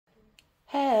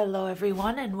Hello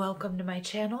everyone and welcome to my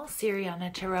channel,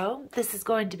 Siriana Tarot. This is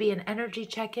going to be an energy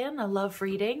check-in, a love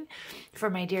reading for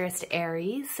my dearest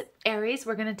Aries. Aries,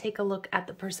 we're going to take a look at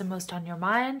the person most on your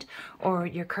mind or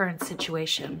your current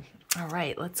situation. All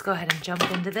right, let's go ahead and jump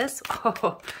into this.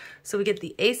 Oh, so we get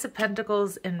the Ace of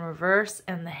Pentacles in reverse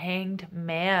and the Hanged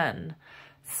Man.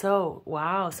 So,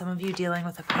 wow, some of you dealing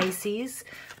with a Pisces.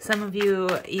 Some of you,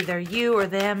 either you or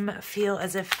them, feel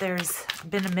as if there's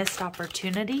been a missed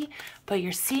opportunity, but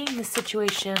you're seeing the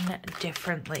situation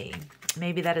differently.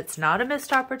 Maybe that it's not a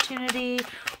missed opportunity,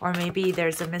 or maybe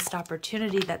there's a missed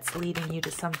opportunity that's leading you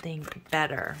to something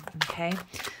better, okay?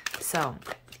 So,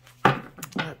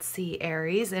 let's see,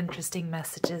 Aries, interesting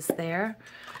messages there.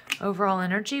 Overall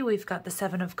energy, we've got the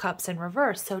Seven of Cups in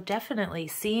reverse. So definitely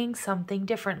seeing something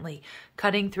differently,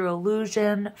 cutting through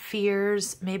illusion,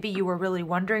 fears. Maybe you were really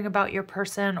wondering about your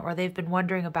person or they've been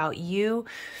wondering about you,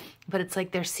 but it's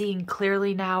like they're seeing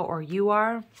clearly now, or you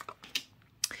are.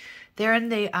 They're in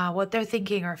the what they're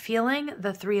thinking or feeling,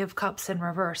 the Three of Cups in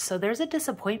reverse. So there's a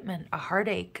disappointment, a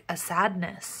heartache, a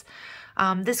sadness.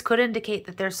 This could indicate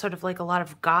that there's sort of like a lot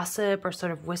of gossip or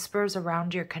sort of whispers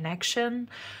around your connection.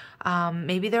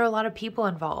 Maybe there are a lot of people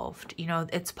involved. You know,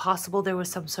 it's possible there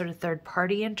was some sort of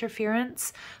third-party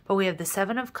interference, but we have the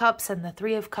Seven of Cups and the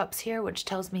Three of Cups here, which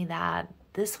tells me that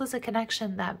this was a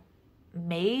connection that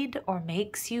made or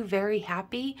makes you very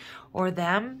happy, or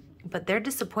them, but they're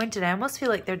disappointed. I almost feel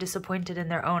like they're disappointed in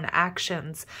their own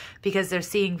actions because they're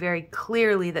seeing very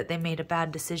clearly that they made a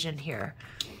bad decision here.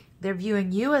 They're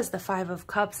viewing you as the Five of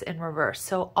Cups in reverse.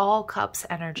 So all cups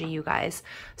energy, you guys.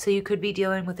 So you could be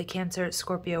dealing with a Cancer,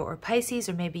 Scorpio, or Pisces,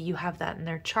 or maybe you have that in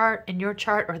their chart, in your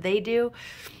chart, or they do.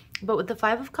 But with the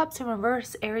Five of Cups in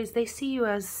reverse, Aries, they see you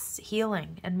as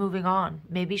healing and moving on.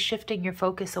 Maybe shifting your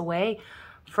focus away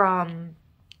from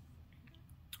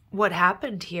what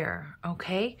happened here,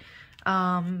 okay?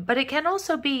 But it can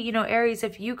also be, you know, Aries,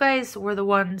 if you guys were the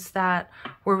ones that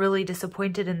were really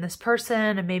disappointed in this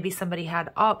person and maybe somebody had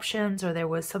options or there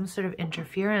was some sort of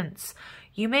interference,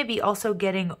 you may be also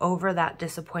getting over that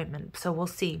disappointment. So we'll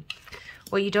see.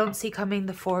 What you don't see coming,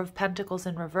 the Four of Pentacles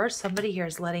in reverse, somebody here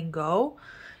is letting go.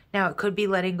 Now, it could be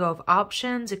letting go of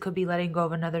options. It could be letting go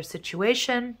of another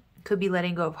situation. It could be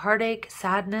letting go of heartache,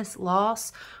 sadness,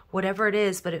 loss, whatever it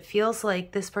is, but it feels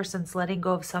like this person's letting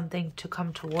go of something to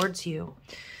come towards you.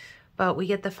 But we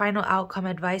get the final outcome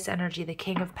advice energy, the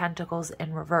King of Pentacles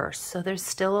in reverse. So there's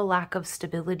still a lack of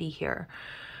stability here.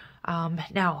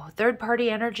 Now, third-party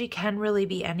energy can really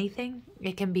be anything.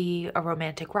 It can be a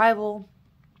romantic rival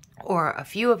or a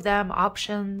few of them,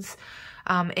 options.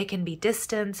 It can be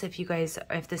distance if you guys,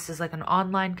 if this is like an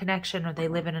online connection or they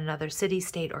live in another city,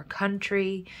 state, or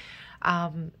country.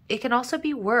 It can also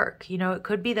be work. You know, it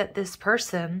could be that this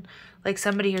person, like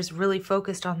somebody who's really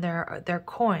focused on their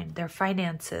coin, their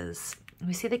finances.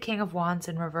 We see the King of Wands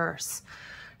in reverse.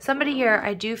 Somebody here,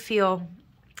 I do feel,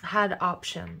 had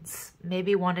options,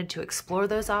 maybe wanted to explore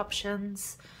those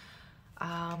options.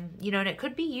 You know, and it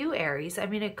could be you, Aries. I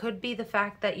mean, it could be the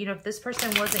fact that, you know, if this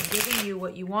person wasn't giving you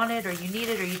what you wanted or you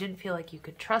needed, or you didn't feel like you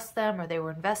could trust them, or they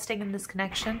were investing in this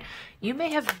connection, you may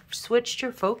have switched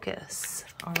your focus.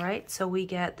 All right. So we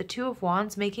get the Two of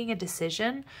Wands making a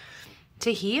decision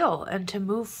to heal and to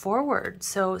move forward.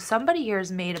 So somebody here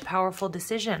has made a powerful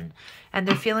decision and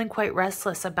they're feeling quite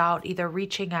restless about either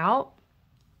reaching out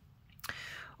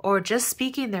or just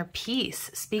speaking their piece,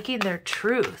 speaking their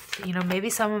truth. You know, maybe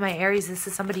some of my Aries, this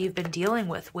is somebody you've been dealing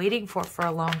with, waiting for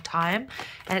a long time.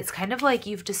 And it's kind of like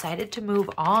you've decided to move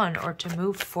on or to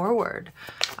move forward.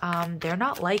 They're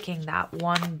not liking that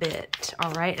one bit,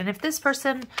 all right? And if this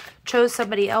person chose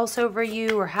somebody else over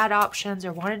you or had options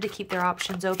or wanted to keep their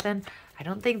options open, I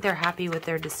don't think they're happy with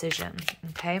their decision,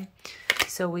 okay?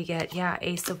 So we get, yeah,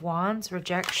 Ace of Wands,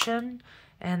 rejection,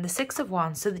 and the Six of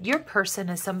Wands. So your person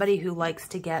is somebody who likes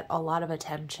to get a lot of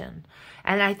attention.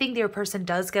 And I think your person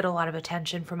does get a lot of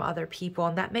attention from other people.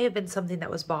 And that may have been something that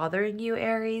was bothering you,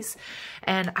 Aries.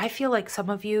 And I feel like some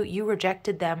of you, you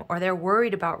rejected them, or they're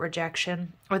worried about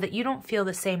rejection, or that you don't feel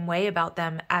the same way about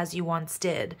them as you once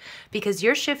did. Because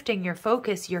you're shifting your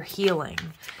focus, you're healing.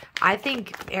 I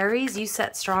think, Aries, you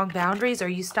set strong boundaries, or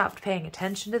you stopped paying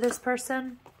attention to this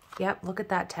person. Yep, look at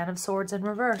that, Ten of Swords in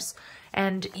reverse.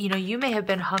 And, you know, you may have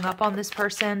been hung up on this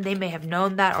person. They may have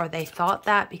known that, or they thought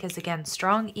that, because, again,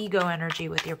 strong ego energy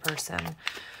with your person.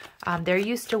 They're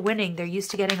used to winning. They're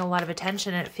used to getting a lot of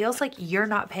attention, and it feels like you're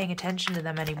not paying attention to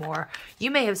them anymore.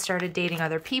 You may have started dating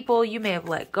other people. You may have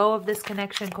let go of this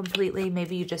connection completely.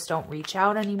 Maybe you just don't reach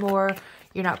out anymore.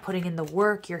 You're not putting in the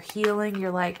work. You're healing.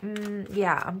 You're like,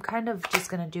 yeah, I'm kind of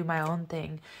just going to do my own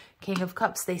thing. King of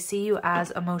Cups, they see you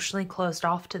as emotionally closed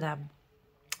off to them.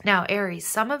 Now, Aries,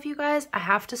 some of you guys, I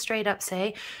have to straight up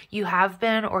say, you have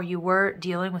been or you were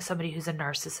dealing with somebody who's a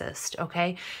narcissist,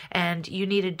 okay? And you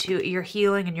needed to, you're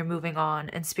healing and you're moving on.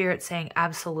 And Spirit's saying,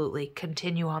 absolutely,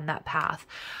 continue on that path.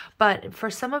 But for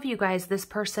some of you guys, this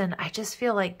person, I just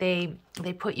feel like they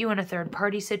put you in a third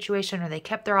party situation, or they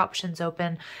kept their options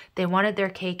open. They wanted their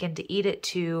cake and to eat it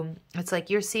too. It's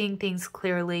like you're seeing things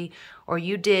clearly, or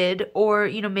you did, or,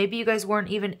 you know, maybe you guys weren't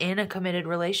even in a committed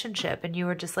relationship and you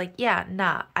were just like, yeah,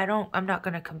 nah, I'm not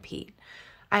going to compete.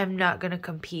 I am not going to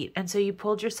compete. And so you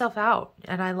pulled yourself out.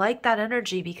 And I like that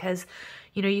energy because,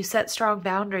 you know, you set strong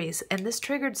boundaries, and this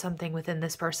triggered something within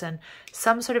this person,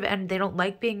 some sort of, and they don't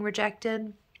like being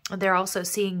rejected. They're also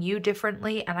seeing you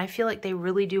differently, and I feel like they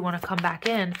really do want to come back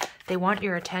in. They want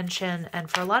your attention, and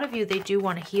for a lot of you, they do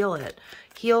want to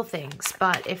heal things.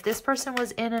 But if this person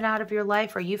was in and out of your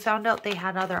life, or you found out they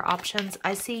had other options,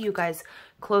 I see you guys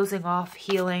closing off,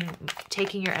 healing,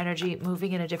 taking your energy,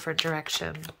 moving in a different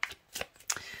direction.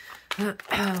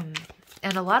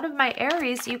 And a lot of my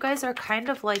Aries, you guys are kind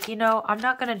of like, you know, I'm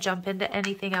not going to jump into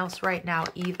anything else right now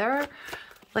either.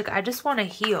 Like, I just want to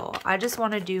heal. I just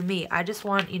want to do me. I just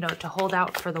want, you know, to hold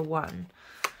out for the one.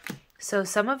 So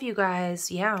some of you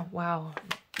guys, yeah, wow.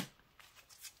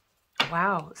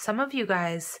 Wow. Some of you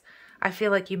guys, I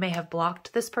feel like you may have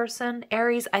blocked this person.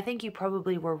 Aries, I think you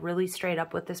probably were really straight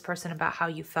up with this person about how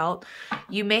you felt.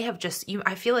 You may have just,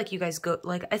 I feel like you guys go,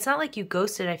 like, it's not like you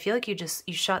ghosted. I feel like you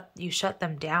shut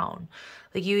them down.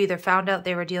 Like, you either found out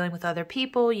they were dealing with other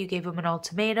people, you gave them an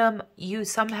ultimatum,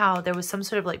 there was some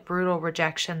sort of like brutal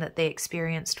rejection that they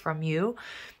experienced from you,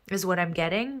 is what I'm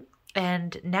getting.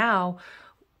 And now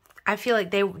I feel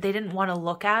like they didn't want to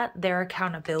look at their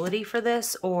accountability for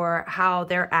this, or how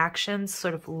their actions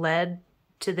sort of led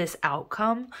to this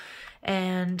outcome.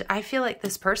 And I feel like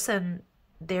this person,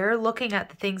 they're looking at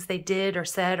the things they did or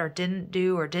said or didn't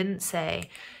do or didn't say,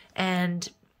 and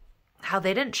how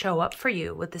they didn't show up for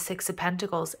you with the Six of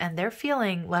Pentacles, and they're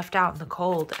feeling left out in the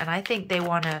cold. And I think they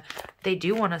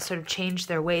do want to sort of change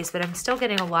their ways, but I'm still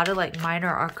getting a lot of like minor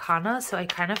arcana. So I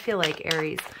kind of feel like,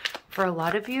 Aries, for a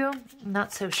lot of you, I'm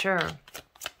not so sure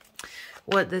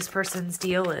what this person's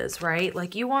deal is, right?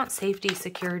 Like, you want safety,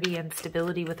 security, and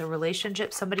stability with a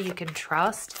relationship, somebody you can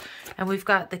trust. And we've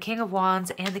got the King of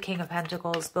Wands and the King of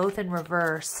Pentacles both in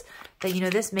reverse. That, you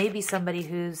know, this may be somebody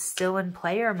who's still in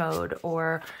player mode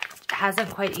or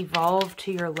hasn't quite evolved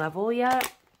to your level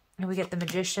yet. And we get the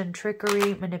Magician,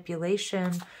 trickery,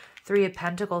 manipulation, Three of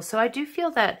Pentacles. So I do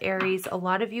feel that, Aries, a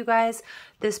lot of you guys,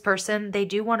 this person, they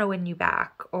do want to win you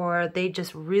back, or they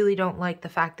just really don't like the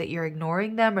fact that you're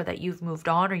ignoring them, or that you've moved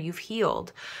on or you've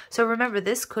healed. So remember,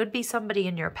 this could be somebody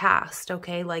in your past,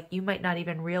 okay? Like, you might not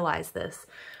even realize this.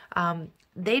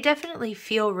 They definitely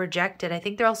feel rejected. I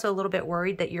think they're also a little bit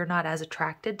worried that you're not as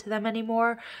attracted to them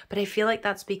anymore, but I feel like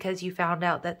that's because you found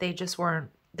out that they just weren't,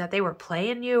 that they were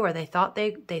playing you, or they thought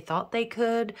they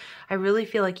could. I really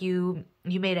feel like you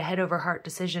made a head over heart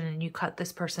decision and you cut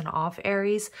this person off,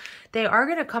 Aries. They are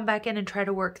going to come back in and try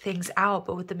to work things out,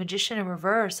 but with the Magician in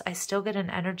reverse, I still get an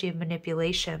energy of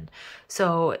manipulation.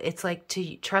 So it's like,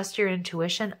 to trust your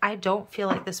intuition. I don't feel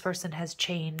like this person has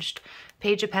changed.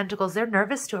 Page of Pentacles, they're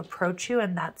nervous to approach you,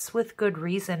 and that's with good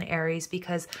reason, Aries,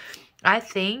 because I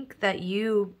think that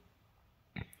you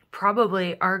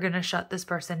probably are going to shut this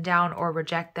person down or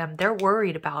reject them. They're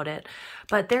worried about it,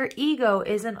 but their ego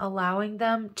isn't allowing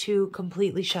them to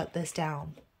completely shut this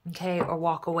down, okay, or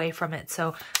walk away from it.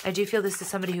 So I do feel this is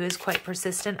somebody who is quite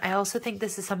persistent. I also think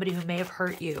this is somebody who may have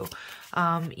hurt you,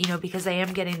 you know, because I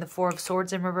am getting the Four of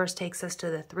Swords in reverse takes us to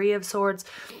the Three of Swords.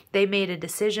 They made a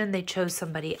decision. They chose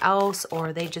somebody else,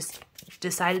 or they just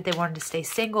decided they wanted to stay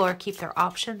single or keep their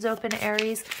options open,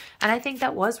 Aries. And I think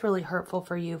that was really hurtful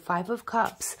for you. Five of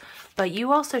Cups. But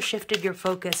you also shifted your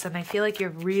focus, and I feel like you're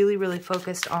really, really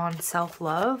focused on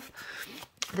self-love.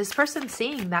 This person's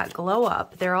seeing that glow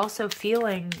up. They're also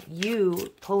feeling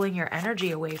you pulling your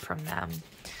energy away from them.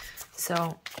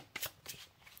 So,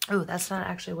 oh, that's not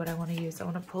actually what I want to use. I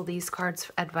want to pull these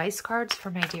cards, advice cards for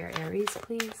my dear Aries,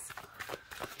 please.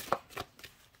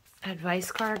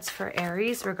 Advice cards for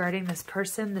Aries regarding this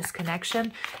person, this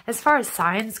connection. As far as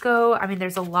signs go, I mean,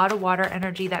 there's a lot of water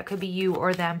energy. That could be you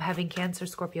or them having Cancer,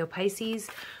 Scorpio, Pisces.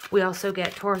 We also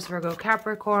get Taurus, Virgo,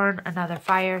 Capricorn, another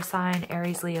fire sign,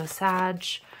 Aries, Leo, Sag.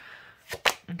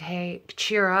 Okay,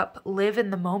 cheer up, live in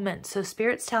the moment. So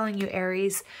Spirit's telling you,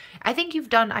 Aries, I think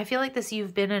I feel like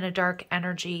you've been in a dark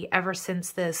energy ever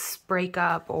since this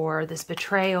breakup or this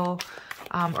betrayal,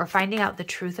 or finding out the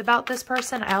truth about this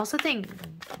person. I also think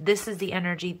this is the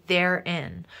energy they're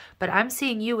in, but I'm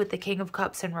seeing you with the King of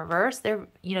Cups in reverse.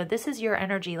 This is your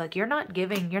energy. Like, you're not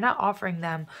offering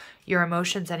them your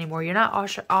emotions anymore. You're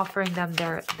not offering them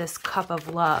this cup of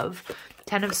love.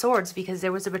 Ten of Swords, because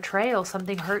there was a betrayal,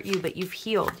 something hurt you, but you've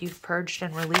healed, you've purged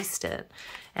and released it.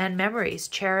 And memories,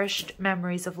 cherished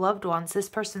memories of loved ones. This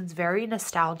person's very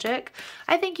nostalgic.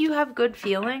 I think you have good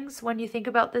feelings when you think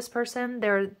about this person.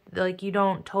 They're like, you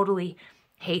don't totally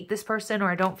hate this person,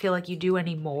 or I don't feel like you do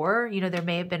anymore. There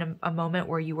may have been a moment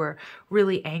where you were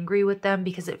really angry with them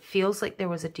because it feels like there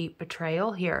was a deep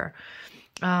betrayal here.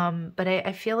 But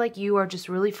I feel like you are just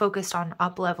really focused on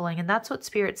up-leveling, and that's what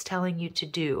Spirit's telling you to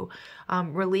do.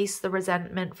 Release the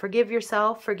resentment, forgive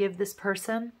yourself, forgive this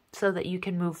person so that you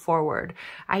can move forward.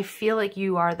 I feel like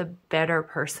you are the better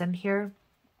person here.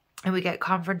 And we get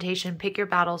confrontation, pick your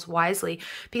battles wisely,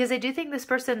 because I do think this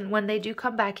person, when they do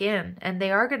come back in, and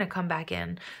they are going to come back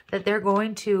in, that there's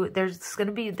going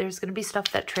to be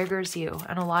stuff that triggers you.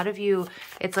 And a lot of you,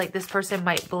 it's like this person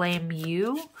might blame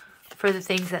you for the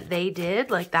things that they did,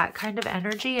 like that kind of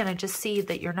energy. And I just see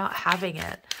that you're not having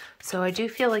it. So I do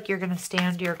feel like you're going to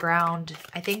stand your ground.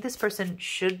 I think this person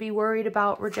should be worried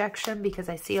about rejection, because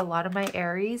I see a lot of my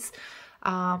Aries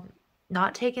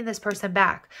not taking this person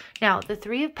back. Now, the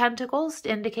Three of Pentacles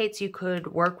indicates you could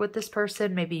work with this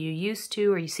person. Maybe you used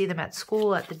to, or you see them at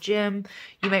school, at the gym.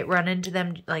 You might run into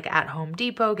them like at Home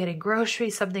Depot, getting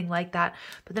groceries, something like that.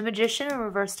 But the Magician in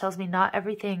reverse tells me not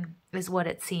everything is what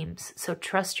it seems. So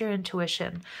trust your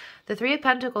intuition. The Three of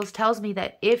Pentacles tells me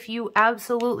that if you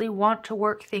absolutely want to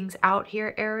work things out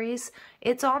here, Aries,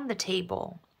 it's on the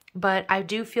table. But I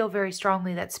do feel very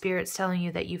strongly that Spirit's telling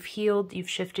you that you've healed, you've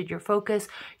shifted your focus,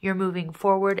 you're moving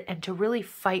forward, and to really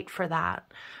fight for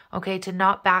that, okay? To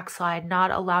not backslide,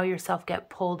 not allow yourself get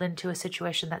pulled into a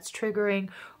situation that's triggering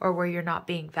or where you're not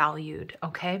being valued,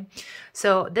 okay?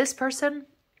 So this person,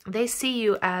 they see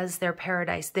you as their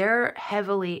paradise. They're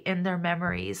heavily in their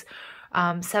memories.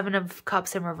 Seven of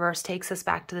Cups in reverse takes us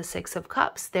back to the Six of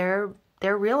Cups. They're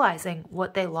realizing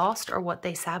what they lost or what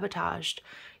they sabotaged.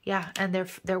 Yeah, and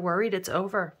they're worried it's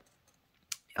over.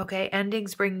 Okay,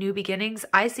 endings bring new beginnings.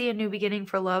 I see a new beginning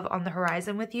for love on the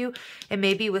horizon with you. It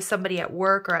may be with somebody at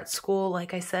work or at school,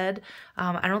 like I said.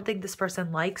 I don't think this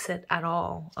person likes it at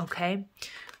all, okay?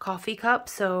 Coffee cup,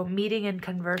 so meeting and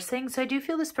conversing. So I do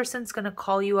feel this person's going to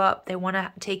call you up. They want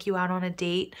to take you out on a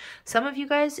date. Some of you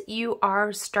guys, you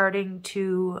are starting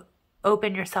to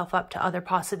open yourself up to other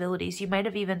possibilities. You might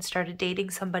have even started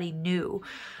dating somebody new.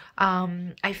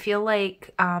 I feel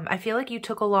like you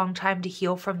took a long time to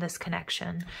heal from this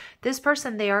connection. This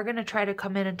person, they are going to try to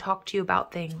come in and talk to you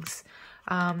about things.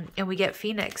 And we get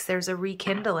Phoenix. There's a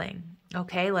rekindling.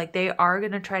 Okay, like they are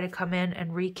going to try to come in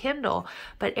and rekindle.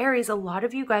 But Aries, a lot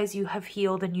of you guys, you have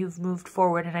healed and you've moved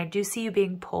forward. And I do see you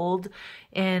being pulled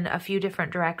in a few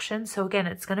different directions. So again,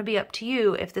 it's going to be up to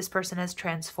you if this person has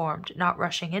transformed, not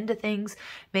rushing into things,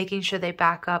 making sure they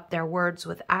back up their words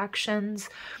with actions.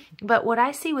 But what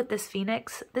I see with this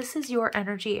Phoenix, this is your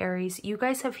energy, Aries. You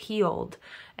guys have healed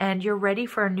and you're ready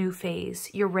for a new phase.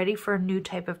 You're ready for a new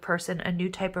type of person, a new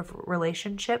type of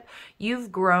relationship.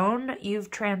 You've grown,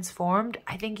 you've transformed.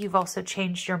 I think you've also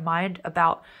changed your mind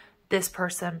about this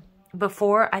person.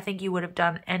 Before, I think you would have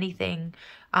done anything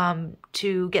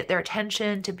to get their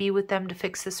attention, to be with them, to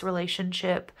fix this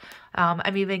relationship.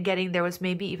 I'm even getting, there was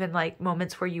maybe even like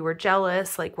moments where you were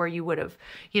jealous, like where you would have,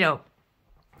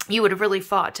 you would have really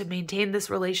fought to maintain this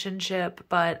relationship.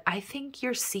 But I think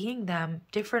you're seeing them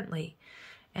differently.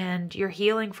 And you're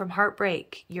healing from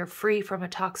heartbreak. You're free from a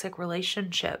toxic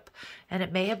relationship. And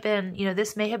it may have been,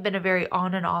 this may have been a very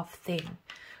on and off thing.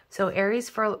 So Aries,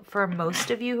 for most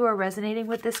of you who are resonating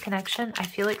with this connection, I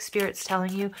feel like Spirit's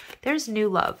telling you there's new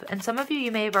love. And some of you,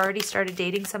 you may have already started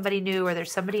dating somebody new, or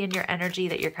there's somebody in your energy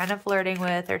that you're kind of flirting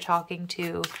with or talking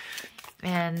to.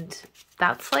 And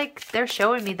that's like, they're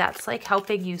showing me that's like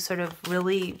helping you sort of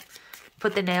really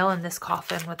put the nail in this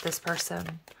coffin with this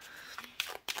person.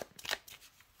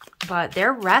 But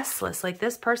they're restless. Like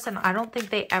this person, I don't think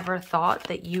they ever thought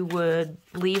that you would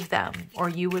leave them or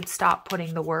you would stop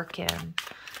putting the work in.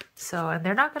 So, and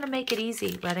they're not going to make it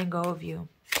easy letting go of you.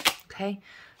 Okay.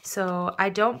 So I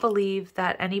don't believe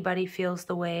that anybody feels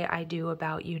the way I do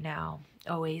about you now.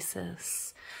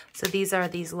 Oasis. So these are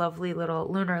these lovely little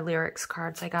lunar lyrics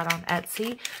cards I got on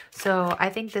Etsy. So I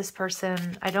think this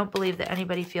person, I don't believe that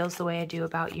anybody feels the way I do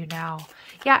about you now.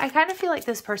 Yeah, I kind of feel like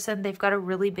this person, they've got a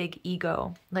really big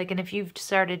ego. Like, and if you've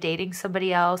started dating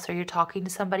somebody else or you're talking to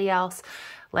somebody else,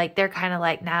 like they're kind of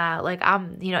like, nah, like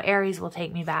I'm, you know, Aries will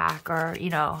take me back, or, you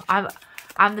know,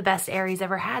 I'm the best Aries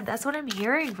ever had. That's what I'm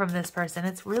hearing from this person.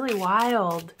 It's really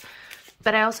wild.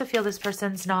 But I also feel this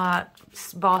person's not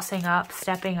bossing up,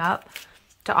 stepping up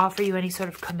to offer you any sort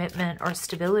of commitment or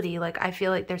stability. Like, I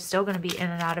feel like they're still going to be in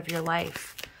and out of your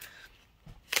life.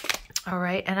 All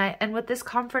right. And with this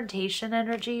confrontation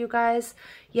energy, you guys,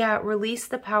 yeah, release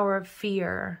the power of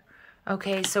fear.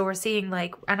 Okay. So we're seeing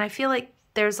like, and I feel like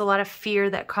there's a lot of fear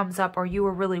that comes up, or you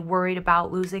were really worried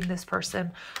about losing this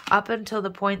person up until the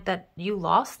point that you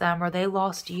lost them or they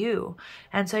lost you.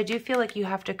 And so I do feel like you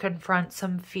have to confront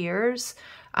some fears,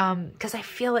 because I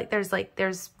feel like there's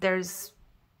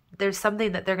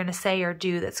something that they're going to say or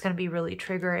do that's going to be really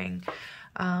triggering.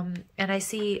 And I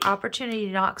see opportunity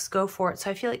knocks, go for it. So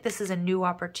I feel like this is a new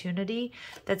opportunity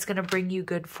that's going to bring you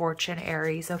good fortune,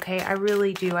 Aries. Okay. I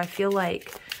really do. I feel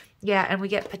like, yeah, and we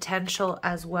get potential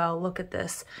as well. Look at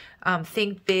this.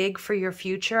 Think big for your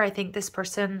future. I think this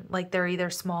person, like, they're either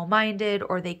small-minded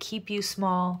or they keep you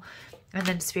small. And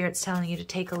then Spirit's telling you to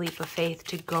take a leap of faith,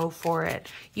 to go for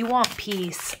it. You want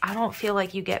peace. I don't feel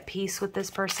like you get peace with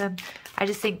this person. I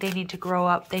just think they need to grow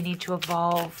up. They need to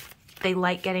evolve. They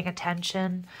like getting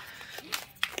attention.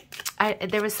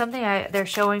 There was something they're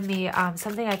showing me,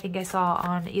 something I think I saw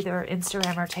on either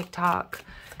Instagram or TikTok.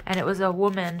 And it was a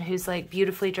woman who's like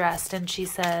beautifully dressed, and she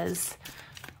says,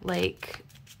 like,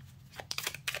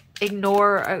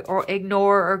 ignore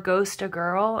or ghost a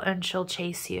girl and she'll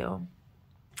chase you.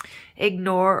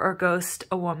 Ignore or ghost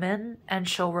a woman and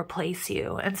she'll replace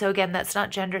you. And so again, that's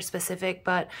not gender specific,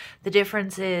 but the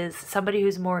difference is somebody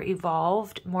who's more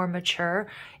evolved, more mature,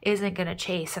 isn't going to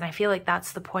chase. And I feel like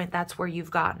that's the point. That's where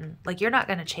you've gotten. Like, you're not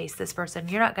going to chase this person.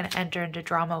 You're not going to enter into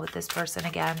drama with this person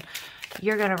again.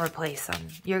 You're going to replace them.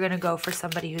 You're going to go for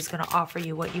somebody who's going to offer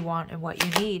you what you want and what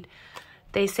you need.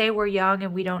 They say we're young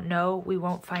and we don't know. We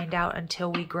won't find out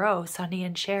until we grow. Sunny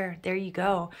and Cher. There you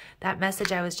go. That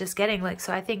message I was just getting. Like,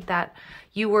 so I think that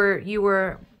you were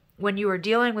when you were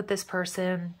dealing with this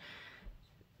person,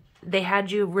 they had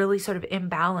you really sort of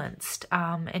imbalanced,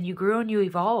 and you grew and you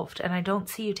evolved. And I don't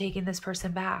see you taking this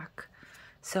person back.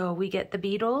 So we get the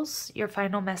Beatles, your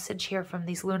final message here from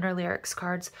these lunar lyrics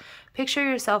cards. Picture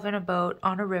yourself in a boat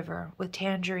on a river with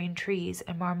tangerine trees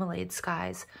and marmalade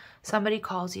skies. Somebody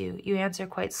calls you. You answer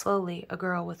quite slowly, a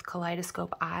girl with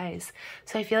kaleidoscope eyes.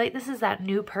 So I feel like this is that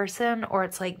new person, or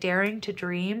it's like daring to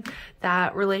dream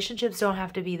that relationships don't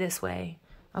have to be this way.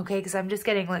 Okay, because I'm just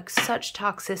getting like such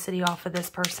toxicity off of this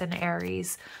person,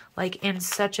 Aries, like in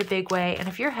such a big way. And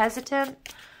if you're hesitant,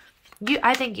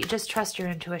 I think you just trust your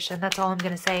intuition. That's all I'm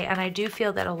going to say. And I do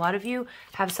feel that a lot of you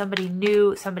have somebody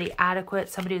new, somebody adequate,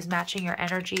 somebody who's matching your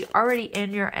energy, already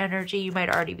in your energy. You might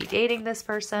already be dating this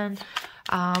person,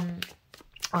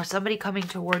 or somebody coming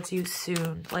towards you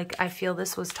soon. Like, I feel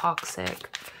this was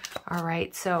toxic. All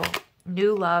right. So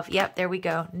new love. Yep. There we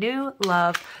go. New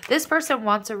love. This person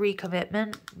wants a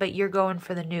recommitment, but you're going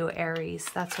for the new, Aries.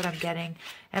 That's what I'm getting.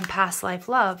 And past life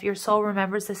love. Your soul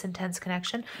remembers this intense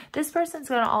connection. This person's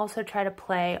going to also try to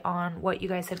play on what you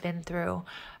guys have been through,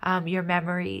 your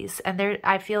memories. And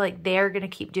I feel like they're going to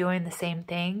keep doing the same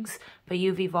things, but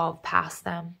you've evolved past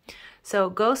them.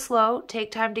 So go slow,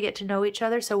 take time to get to know each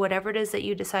other. So whatever it is that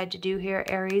you decide to do here,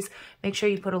 Aries, make sure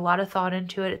you put a lot of thought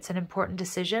into it. It's an important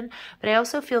decision. But I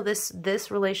also feel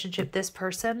this relationship, this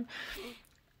person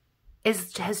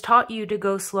has taught you to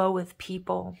go slow with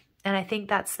people. And I think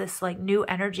that's this like new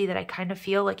energy that I kind of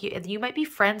feel like you might be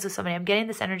friends with somebody. I'm getting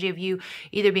this energy of you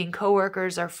either being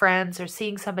coworkers or friends, or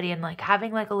seeing somebody and like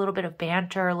having like a little bit of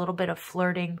banter, a little bit of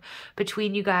flirting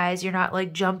between you guys. You're not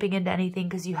like jumping into anything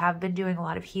because you have been doing a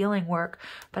lot of healing work.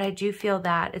 But I do feel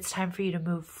that it's time for you to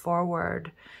move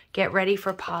forward. Get ready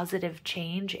for positive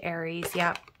change, Aries.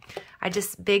 Yep.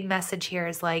 Big message here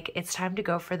is like, it's time to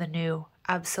go for the new.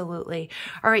 Absolutely.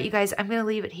 All right, you guys, I'm going to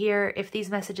leave it here. If these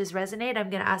messages resonate, I'm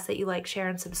going to ask that you like, share,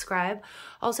 and subscribe.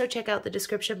 Also, check out the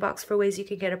description box for ways you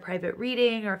can get a private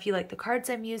reading, or if you like the cards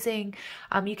I'm using.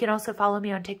 You can also follow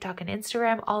me on TikTok and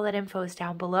Instagram. All that info is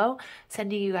down below.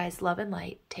 Sending you guys love and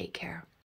light. Take care.